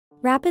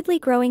Rapidly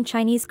growing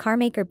Chinese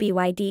carmaker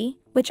BYD,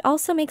 which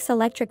also makes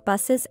electric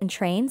buses and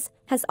trains,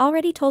 has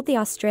already told the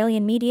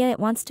Australian media it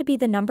wants to be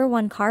the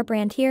 #1 car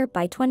brand here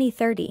by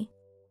 2030.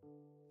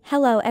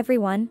 Hello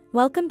everyone,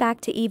 welcome back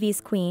to EV's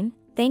Queen.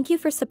 Thank you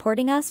for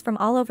supporting us from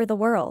all over the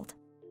world.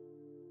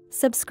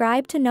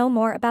 Subscribe to know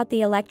more about the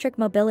electric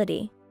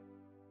mobility.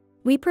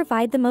 We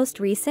provide the most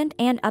recent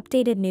and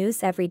updated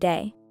news every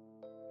day.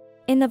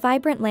 In the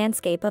vibrant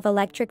landscape of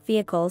electric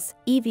vehicles,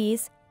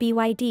 EVs,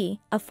 BYD,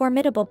 a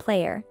formidable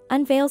player,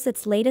 unveils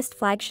its latest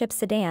flagship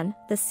sedan,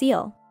 the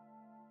Seal.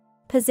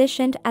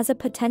 Positioned as a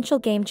potential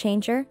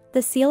game-changer,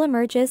 the Seal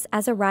emerges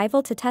as a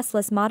rival to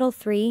Tesla's Model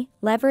 3,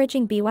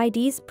 leveraging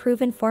BYD's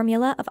proven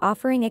formula of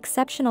offering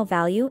exceptional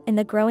value in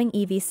the growing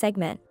EV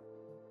segment.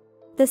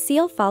 The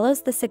Seal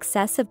follows the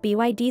success of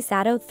BYD's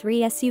Atto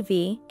 3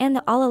 SUV and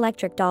the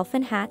all-electric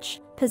Dolphin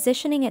hatch,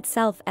 positioning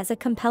itself as a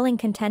compelling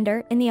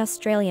contender in the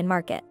Australian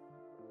market.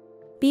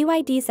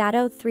 BYD's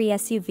Atto 3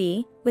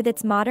 SUV, with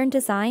its modern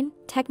design,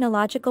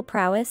 technological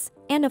prowess,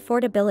 and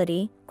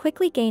affordability,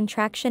 quickly gained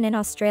traction in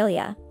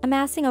Australia,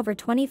 amassing over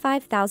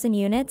 25,000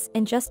 units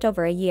in just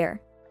over a year.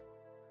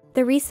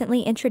 The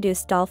recently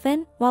introduced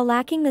Dolphin, while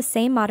lacking the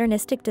same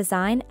modernistic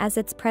design as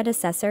its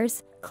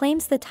predecessors,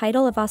 claims the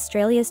title of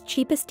Australia's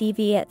cheapest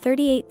EV at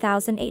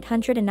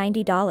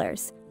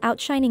 $38,890,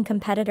 outshining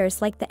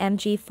competitors like the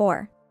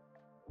MG4.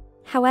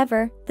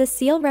 However, the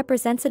Seal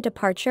represents a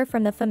departure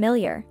from the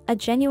familiar, a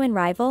genuine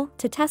rival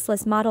to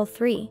Tesla's Model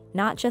 3,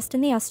 not just in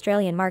the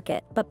Australian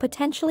market but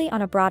potentially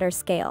on a broader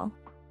scale.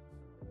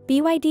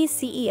 BYD's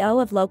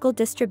CEO of local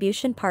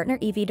distribution partner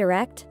EV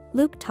Direct,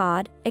 Luke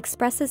Todd,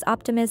 expresses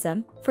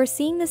optimism,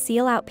 foreseeing the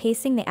Seal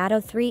outpacing the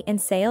Atto 3 in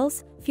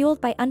sales,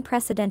 fueled by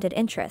unprecedented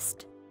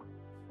interest.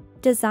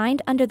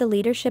 Designed under the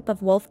leadership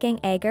of Wolfgang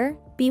Egger,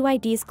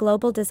 BYD's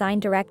global design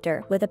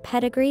director with a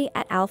pedigree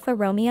at Alfa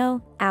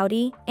Romeo,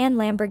 Audi, and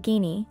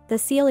Lamborghini, the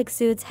Seal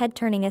exudes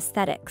head-turning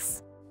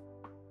aesthetics.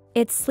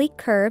 Its sleek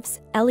curves,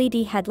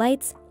 LED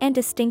headlights, and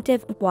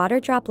distinctive water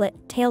droplet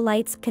tail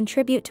lights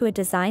contribute to a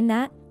design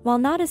that, while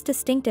not as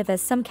distinctive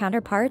as some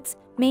counterparts,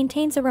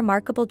 maintains a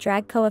remarkable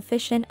drag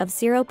coefficient of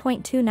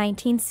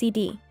 0.219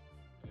 CD.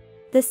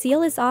 The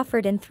Seal is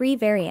offered in 3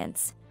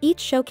 variants, each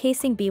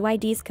showcasing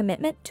BYD's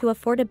commitment to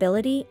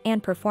affordability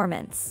and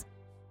performance.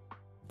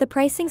 The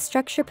pricing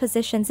structure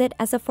positions it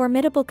as a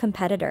formidable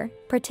competitor,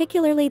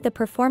 particularly the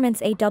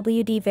Performance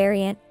AWD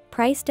variant,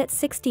 priced at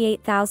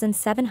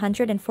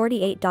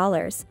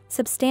 $68,748,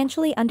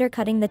 substantially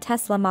undercutting the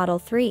Tesla Model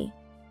 3.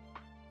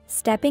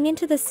 Stepping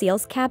into the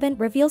Seal's cabin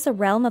reveals a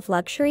realm of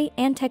luxury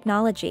and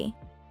technology.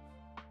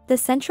 The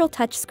central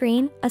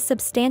touchscreen, a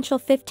substantial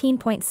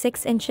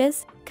 15.6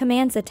 inches,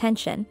 commands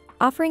attention,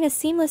 offering a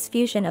seamless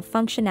fusion of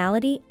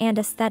functionality and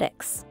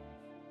aesthetics.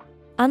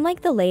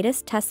 Unlike the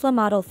latest Tesla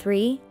Model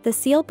 3, the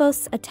Seal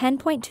boasts a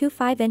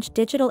 10.25-inch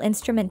digital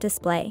instrument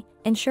display,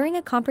 ensuring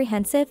a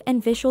comprehensive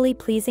and visually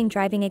pleasing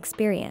driving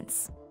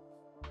experience.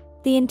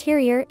 The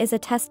interior is a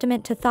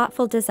testament to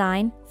thoughtful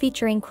design,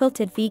 featuring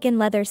quilted vegan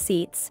leather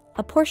seats,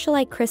 a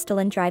Porsche-like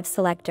crystalline drive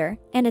selector,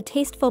 and a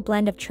tasteful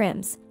blend of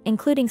trims,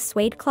 including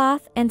suede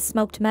cloth and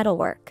smoked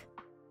metalwork.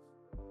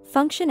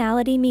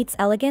 Functionality meets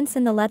elegance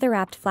in the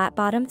leather-wrapped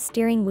flat-bottom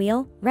steering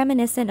wheel,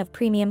 reminiscent of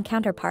premium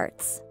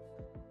counterparts.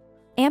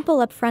 Ample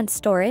upfront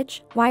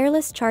storage,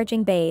 wireless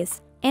charging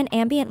bays, and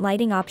ambient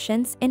lighting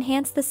options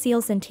enhance the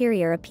Seal's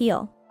interior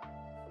appeal.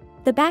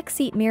 The back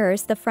seat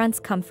mirrors the front's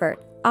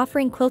comfort,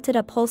 offering quilted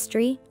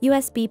upholstery,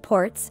 USB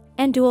ports,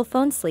 and dual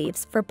phone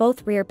sleeves for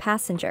both rear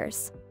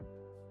passengers.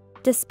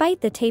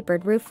 Despite the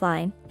tapered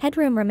roofline,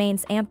 headroom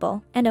remains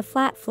ample, and a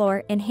flat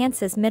floor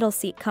enhances middle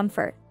seat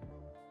comfort.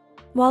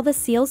 While the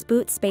Seal's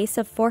boot space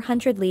of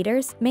 400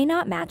 liters may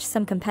not match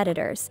some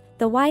competitors,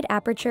 the wide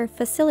aperture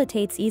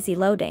facilitates easy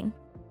loading.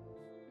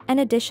 An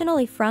additional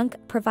frunk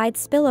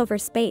provides spillover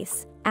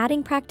space,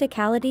 adding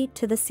practicality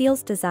to the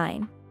Seal's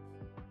design.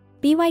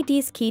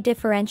 BYD's key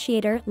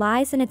differentiator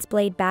lies in its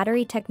blade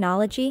battery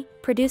technology,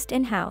 produced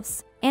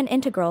in-house, and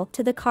integral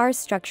to the car's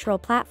structural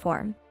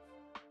platform.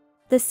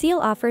 The Seal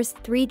offers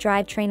 3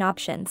 drivetrain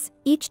options,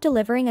 each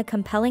delivering a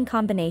compelling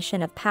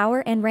combination of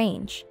power and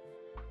range.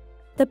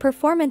 The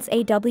Performance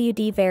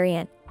AWD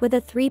variant, with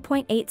a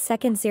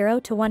 3.8-second 0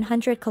 to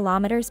 100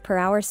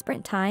 km/h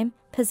sprint time,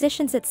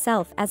 positions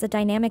itself as a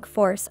dynamic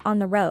force on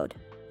the road.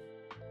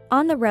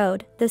 On the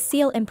road, the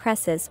Seal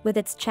impresses with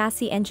its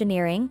chassis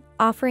engineering,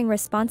 offering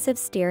responsive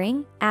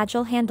steering,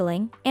 agile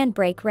handling, and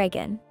brake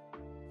regen.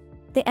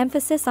 The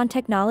emphasis on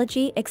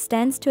technology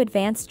extends to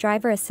advanced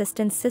driver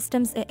assistance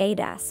systems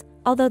ADAS,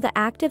 although the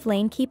active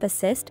lane keep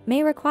assist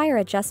may require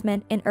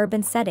adjustment in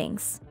urban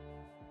settings.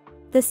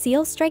 The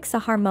Seal strikes a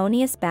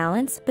harmonious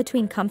balance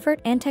between comfort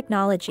and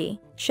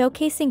technology,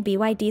 showcasing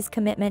BYD's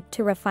commitment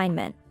to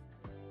refinement.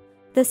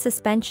 The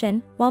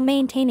suspension, while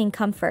maintaining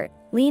comfort,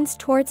 leans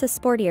towards a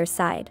sportier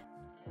side.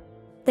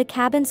 The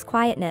cabin's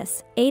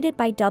quietness, aided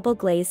by double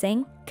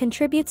glazing,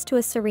 contributes to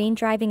a serene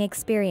driving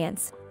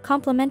experience,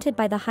 complemented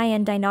by the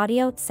high-end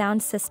Dynaudio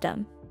sound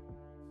system.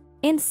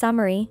 In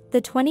summary, the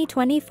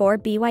 2024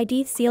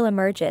 BYD Seal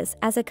emerges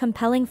as a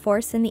compelling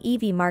force in the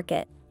EV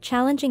market,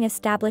 challenging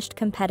established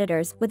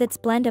competitors with its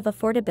blend of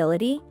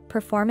affordability,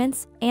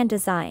 performance, and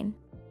design.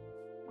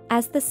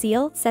 As the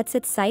Seal sets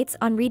its sights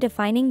on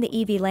redefining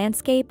the EV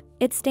landscape,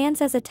 it stands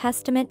as a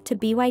testament to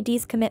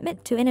BYD's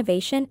commitment to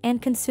innovation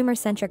and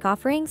consumer-centric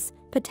offerings,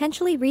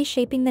 potentially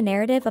reshaping the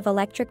narrative of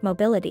electric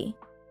mobility.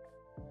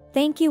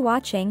 Thank you for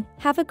watching,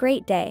 have a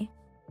great day.